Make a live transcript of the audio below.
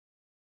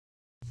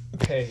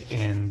Okay,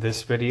 in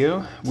this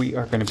video, we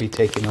are going to be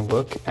taking a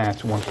look at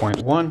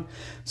 1.1,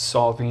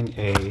 solving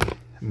a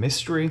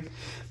mystery.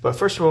 But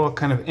first of all,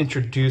 kind of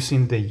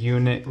introducing the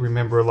unit.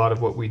 Remember, a lot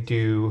of what we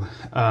do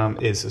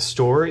is a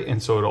story,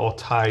 and so it all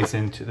ties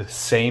into the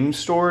same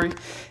story.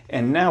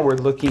 And now we're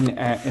looking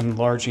at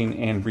enlarging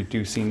and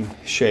reducing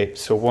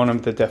shapes. So one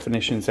of the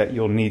definitions that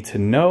you'll need to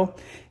know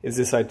is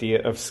this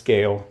idea of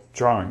scale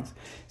drawings.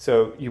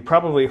 So you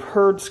probably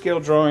heard scale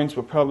drawings,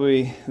 but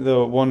probably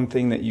the one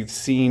thing that you've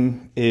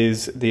seen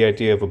is the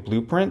idea of a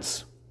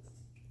blueprints.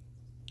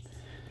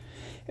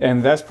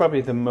 And that's probably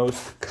the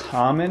most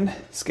common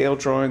scale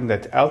drawing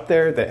that's out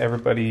there that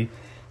everybody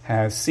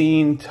has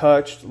seen,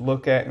 touched,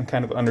 look at, and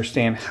kind of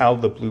understand how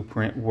the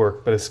blueprint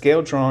works. But a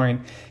scale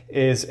drawing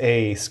is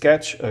a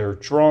sketch or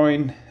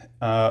drawing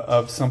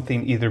of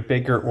something either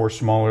bigger or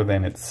smaller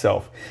than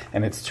itself.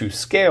 And it's to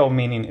scale,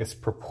 meaning it's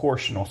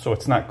proportional. So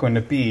it's not going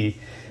to be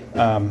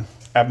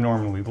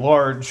abnormally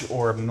large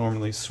or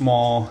abnormally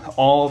small.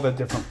 All the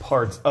different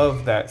parts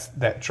of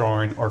that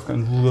drawing are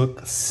going to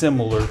look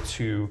similar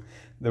to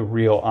the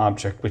real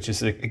object, which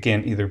is,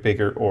 again, either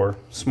bigger or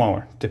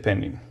smaller,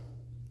 depending.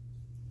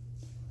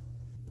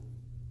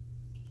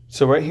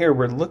 So right here,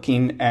 we're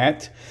looking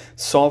at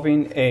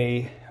solving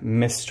a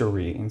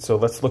mystery. And so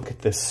let's look at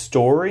this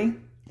story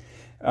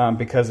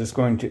because it's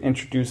going to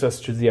introduce us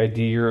to the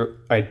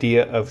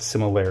idea of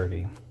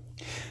similarity.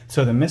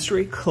 So the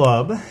Mystery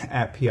Club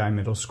at PI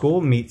Middle School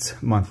meets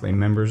monthly.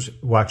 Members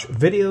watch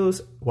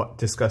videos,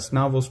 discuss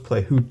novels,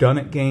 play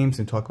whodunit games,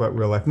 and talk about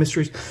real-life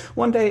mysteries.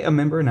 One day, a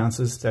member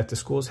announces that the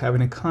school is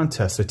having a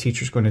contest. The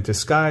teacher's going to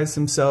disguise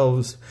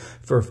themselves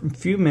for a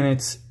few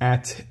minutes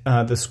at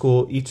the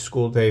school each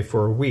school day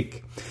for a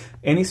week.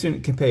 Any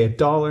student can pay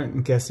 $1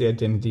 and guess the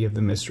identity of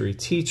the mystery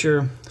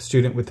teacher.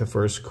 Student with the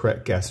first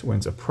correct guess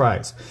wins a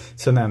prize.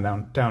 So now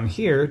down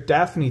here,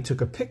 Daphne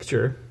took a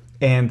picture.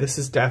 And this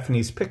is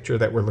Daphne's picture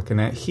that we're looking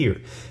at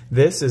here.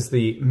 This is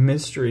the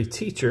mystery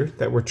teacher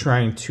that we're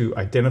trying to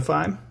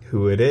identify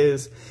who it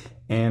is.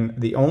 And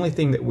the only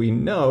thing that we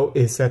know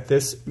is that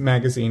this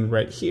magazine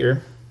right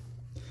here,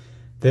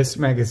 this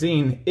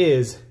magazine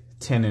is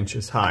 10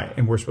 inches high.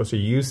 And we're supposed to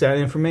use that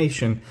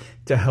information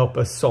to help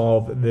us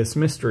solve this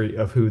mystery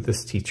of who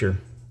this teacher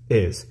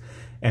is.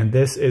 And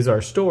this is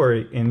our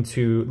story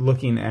into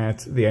looking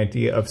at the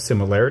idea of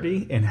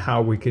similarity and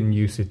how we can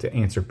use it to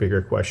answer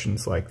bigger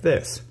questions like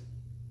this.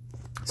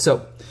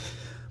 So,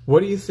 what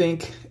do you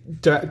think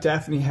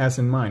Daphne has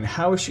in mind?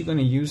 How is she going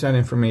to use that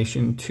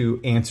information to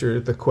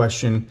answer the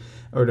question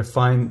or to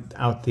find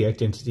out the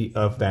identity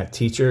of that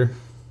teacher?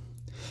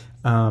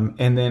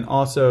 And then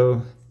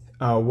also,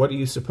 what do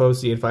you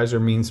suppose the advisor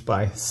means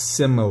by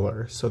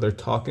similar? So they're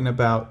talking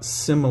about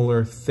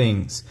similar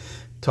things.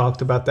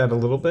 Talked about that a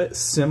little bit.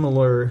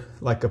 Similar,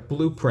 like a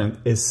blueprint,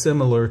 is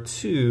similar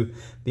to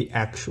the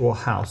actual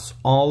house.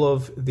 All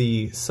of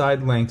the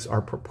side lengths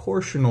are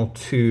proportional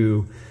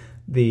to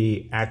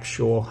the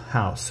actual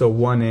house. So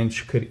 1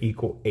 inch could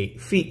equal 8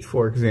 feet,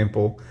 for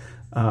example,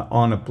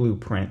 on a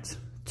blueprint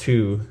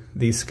to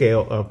the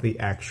scale of the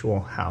actual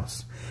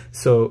house.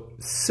 So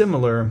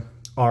similar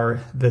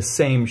are the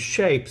same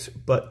shapes,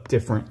 but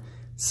different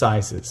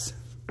sizes.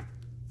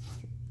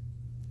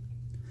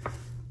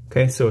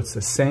 Okay, so it's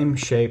the same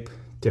shape,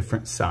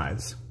 different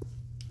size.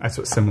 That's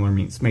what similar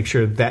means. Make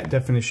sure that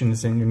definition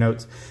is in your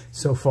notes.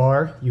 So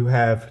far, you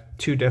have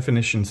 2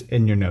 definitions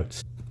in your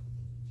notes.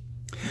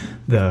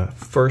 The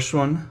first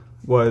one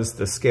was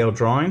the scale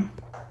drawing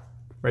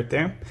right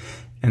there.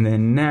 And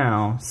then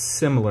now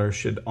similar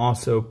should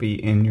also be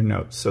in your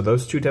notes. So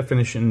those 2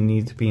 definitions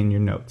need to be in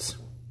your notes.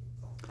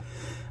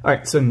 All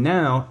right, so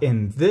now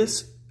in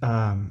this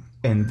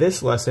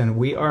lesson,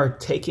 we are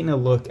taking a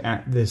look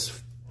at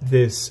this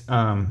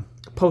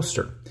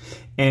poster.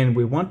 And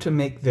we want to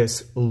make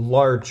this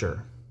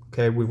larger.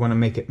 Okay, we want to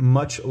make it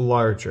much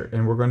larger.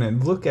 And we're going to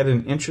look at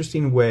an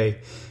interesting way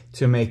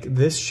to make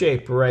this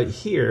shape right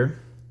here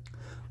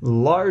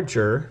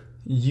larger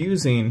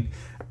using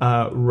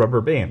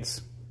rubber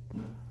bands.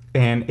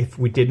 And if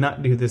we did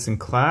not do this in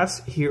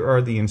class, here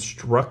are the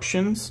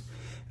instructions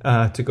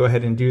to go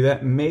ahead and do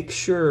that. Make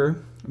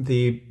sure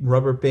the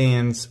rubber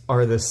bands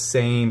are the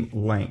same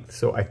length,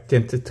 so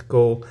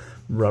identical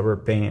rubber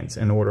bands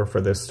in order for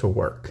this to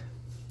work.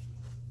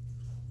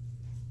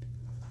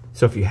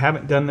 So if you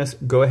haven't done this,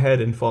 go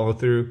ahead and follow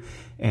through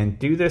and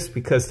do this,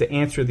 because to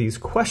answer these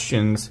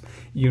questions,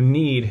 you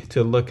need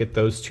to look at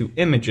those 2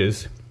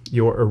 images,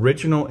 your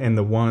original and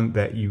the one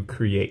that you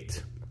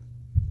create.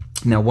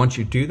 Now, once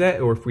you do that,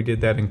 or if we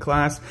did that in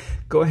class,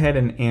 go ahead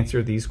and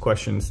answer these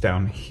questions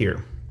down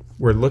here.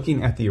 We're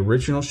looking at the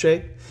original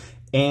shape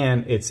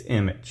and its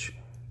image.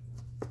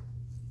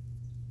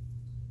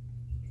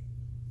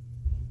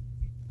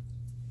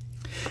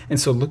 And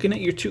so looking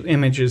at your 2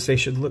 images, they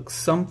should look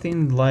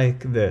something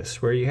like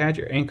this, where you had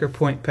your anchor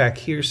point back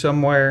here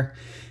somewhere,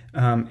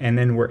 and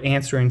then we're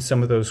answering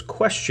some of those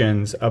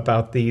questions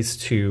about these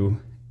 2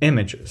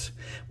 images,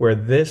 where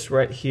this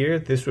right here,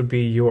 this would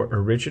be your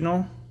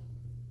original,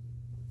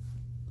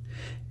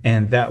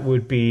 and that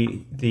would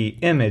be the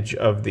image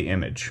of the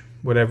image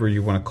whatever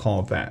you want to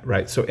call that,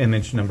 right? So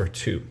image number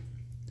 2.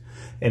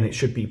 And it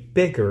should be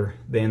bigger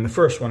than the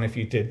first one if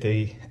you did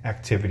the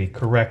activity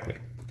correctly.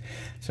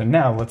 So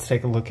now let's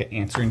take a look at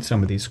answering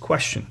some of these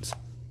questions.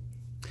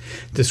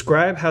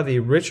 Describe how the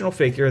original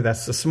figure,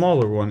 that's the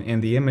smaller one,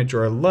 and the image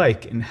are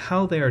alike and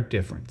how they are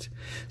different.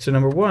 So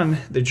number 1,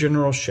 the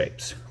general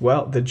shapes.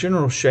 Well, the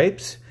general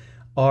shapes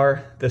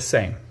are the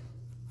same.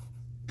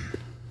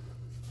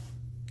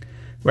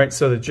 Right,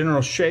 so the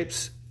general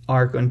shapes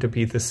are going to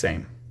be the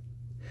same.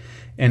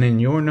 And in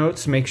your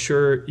notes, make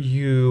sure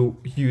you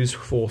use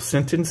full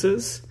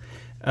sentences.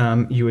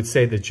 You would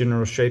say the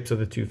general shapes of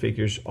the two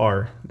figures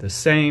are the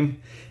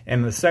same.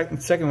 And the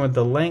second one,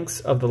 the lengths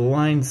of the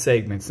line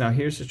segments. Now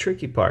here's the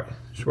tricky part,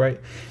 right?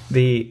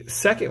 The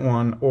second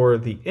one, or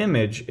the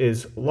image,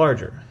 is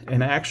larger.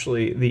 And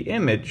actually the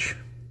image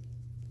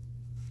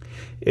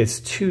is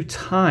 2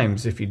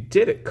 times, if you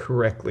did it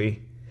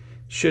correctly,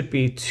 should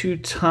be 2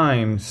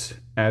 times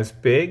as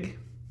big.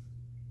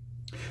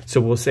 So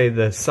we'll say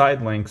the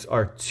side lengths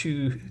are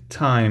 2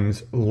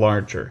 times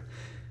larger.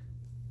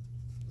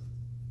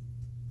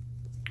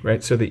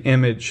 Right, so the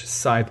image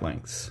side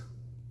lengths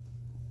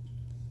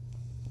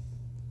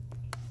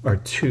are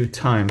 2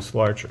 times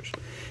larger.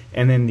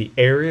 And then the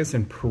areas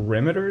and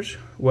perimeters,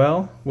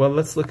 well,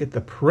 let's look at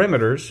the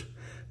perimeters.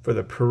 For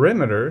the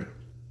perimeter,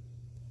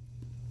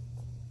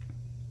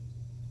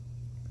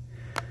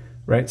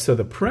 right, so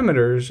the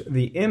perimeters,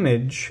 the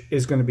image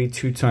is going to be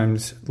 2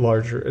 times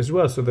larger as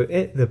well. So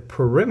the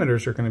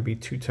perimeters are going to be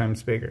 2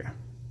 times bigger.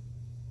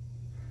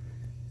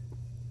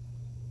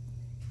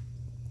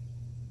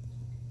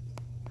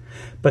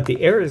 But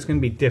the area is going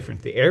to be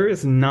different. The area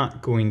is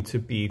not going to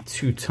be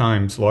 2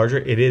 times larger.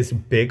 It is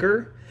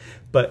bigger,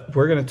 but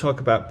we're going to talk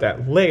about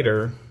that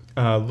later,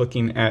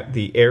 looking at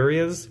the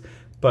areas.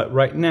 But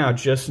right now,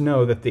 just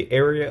know that the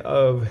area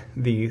of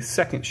the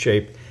second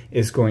shape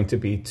is going to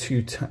be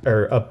the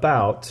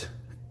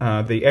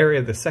area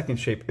of the second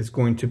shape is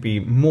going to be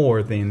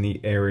more than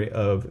the area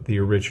of the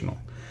original.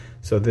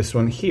 So this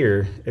one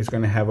here is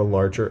going to have a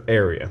larger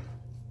area.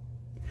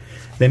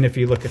 Then if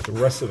you look at the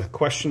rest of the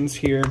questions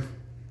here,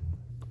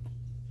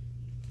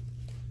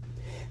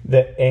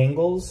 the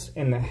angles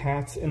and the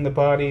hats and the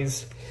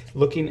bodies,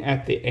 looking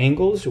at the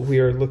angles, we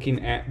are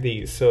looking at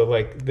these. So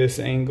like this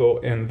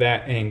angle and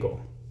that angle,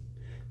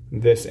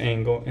 this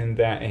angle and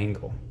that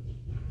angle,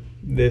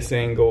 this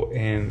angle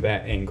and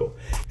that angle.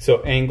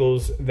 So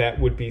angles that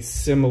would be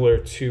similar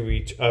to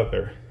each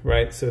other,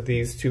 right? So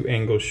these 2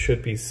 angles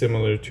should be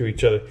similar to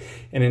each other.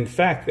 And in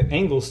fact, the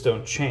angles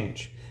don't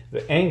change.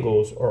 The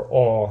angles are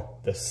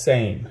all the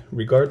same,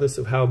 regardless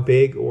of how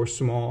big or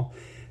small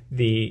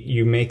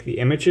you make the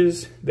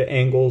images, the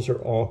angles are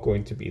all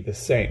going to be the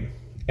same.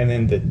 And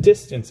then the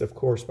distance of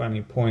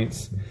corresponding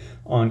points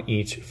on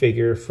each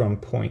figure from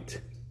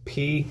point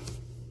P,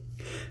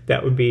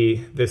 that would be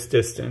this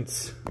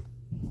distance,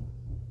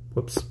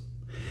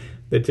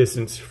 the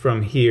distance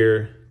from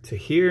here to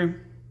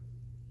here,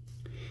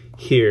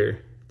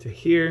 here to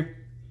here,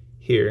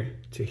 here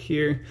to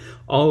here.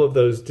 All of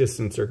those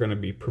distances are going to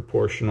be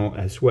proportional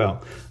as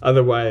well.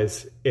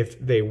 Otherwise, if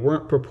they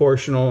weren't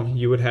proportional,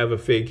 you would have a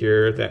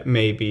figure that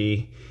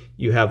maybe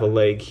you have a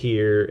leg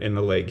here and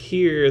a leg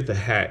here, the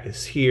hat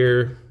is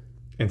here,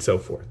 and so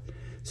forth.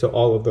 So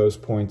all of those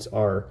points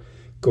are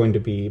going to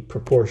be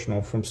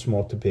proportional from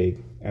small to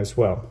big as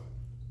well.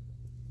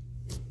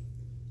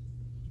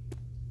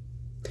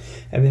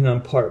 And then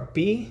on part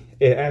B,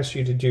 it asks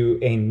you to do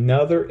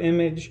another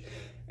image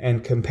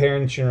and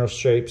comparing general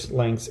shapes,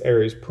 lengths,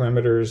 areas,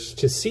 perimeters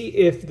to see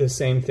if the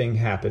same thing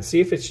happens. See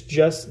if it's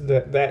just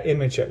that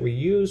image that we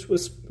used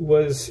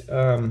was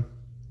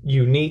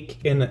unique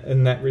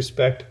in that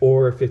respect,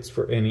 or if it's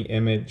for any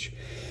image.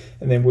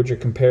 And then would your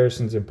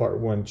comparisons in part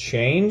 1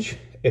 change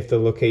if the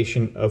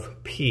location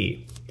of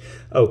P?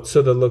 Oh,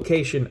 so the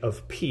location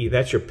of P,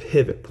 that's your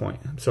pivot point.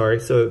 I'm sorry,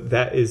 so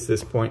that is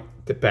this point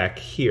back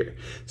here.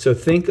 So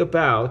think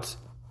about,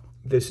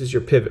 this is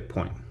your pivot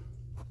point.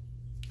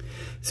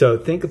 So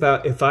think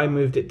about if I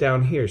moved it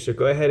down here. So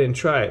go ahead and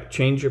try it.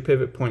 Change your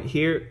pivot point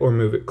here, or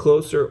move it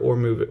closer, or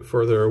move it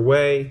further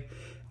away.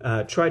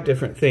 Try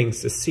different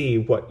things to see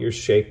what your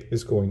shape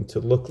is going to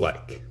look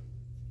like.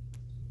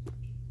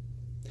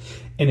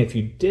 And if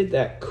you did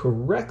that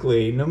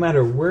correctly, no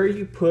matter where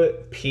you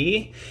put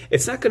P,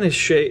 it's not going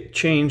to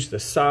change the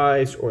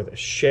size or the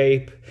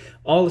shape.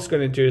 All it's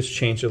going to do is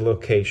change the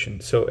location.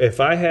 So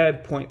if I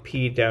had point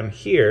P down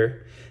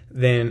here,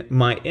 then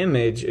my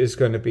image is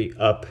going to be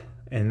up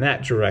in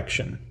that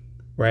direction,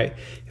 right?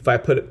 If I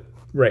put it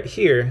right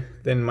here,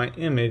 then my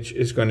image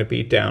is going to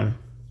be down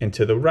and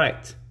to the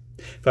right.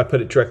 If I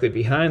put it directly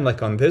behind,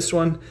 like on this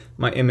one,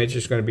 my image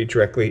is going to be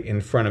directly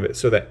in front of it.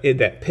 So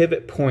that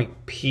pivot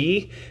point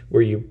P,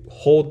 where you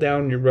hold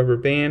down your rubber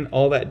band,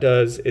 all that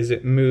does is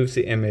it moves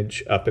the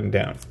image up and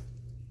down.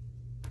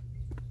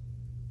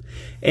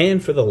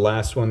 And for the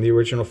last one, the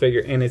original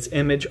figure and its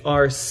image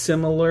are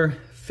similar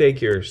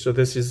figures. So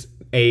this is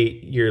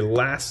your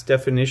last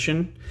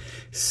definition,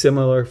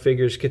 similar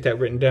figures, get that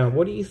written down.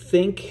 What do you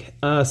think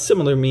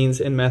similar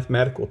means in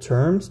mathematical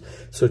terms?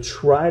 So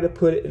try to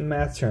put it in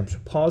math terms.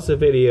 Pause the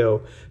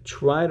video,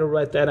 try to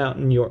write that out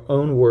in your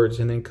own words,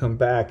 and then come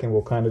back and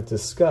we'll kind of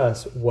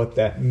discuss what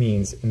that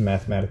means in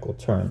mathematical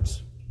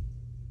terms.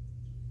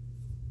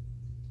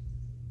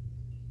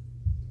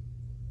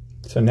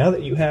 So now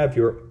that you have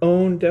your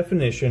own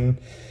definition,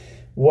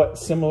 what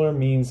similar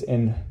means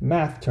in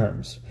math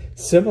terms.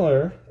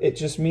 Similar, it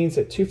just means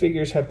that two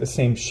figures have the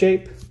same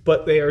shape,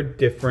 but they are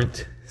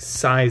different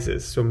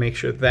sizes. So make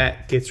sure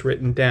that gets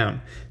written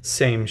down.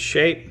 Same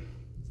shape,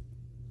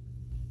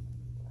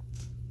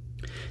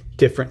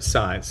 different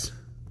size.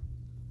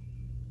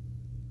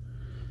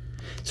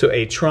 So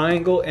a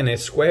triangle and a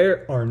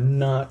square are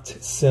not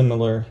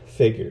similar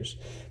figures.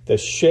 The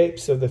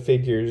shapes of the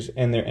figures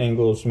and their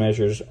angles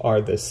measures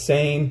are the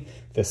same.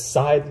 The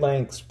side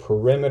lengths,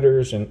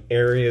 perimeters, and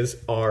areas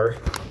are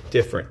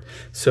different.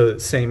 So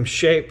same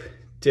shape,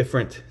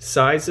 different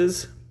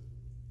sizes.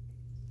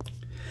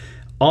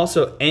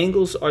 Also,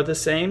 angles are the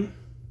same.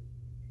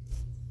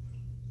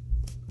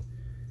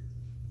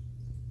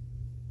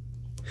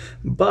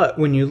 But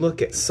when you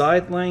look at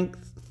side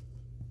length,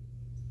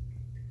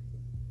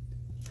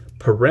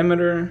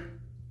 perimeter,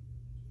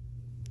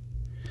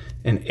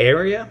 and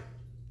area,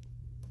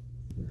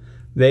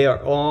 they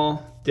are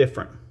all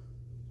different.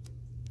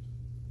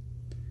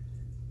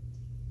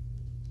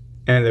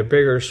 And they're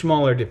bigger or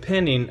smaller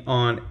depending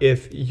on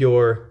if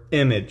your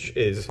image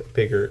is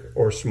bigger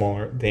or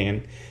smaller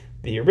than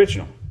the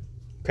original.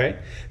 Okay,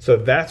 so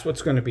that's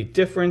what's going to be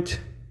different.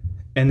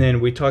 And then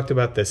we talked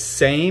about the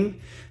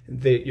same,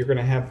 that you're going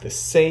to have the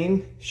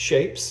same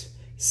shapes,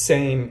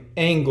 same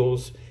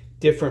angles,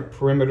 different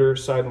perimeter,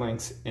 side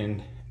lengths,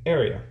 and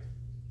area.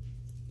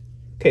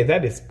 Okay,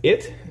 that is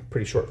it.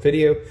 Pretty short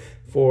video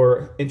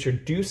for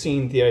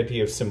introducing the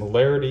idea of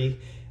similarity,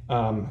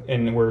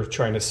 and we're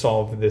trying to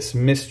solve this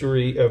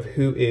mystery of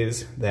who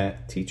is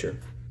that teacher.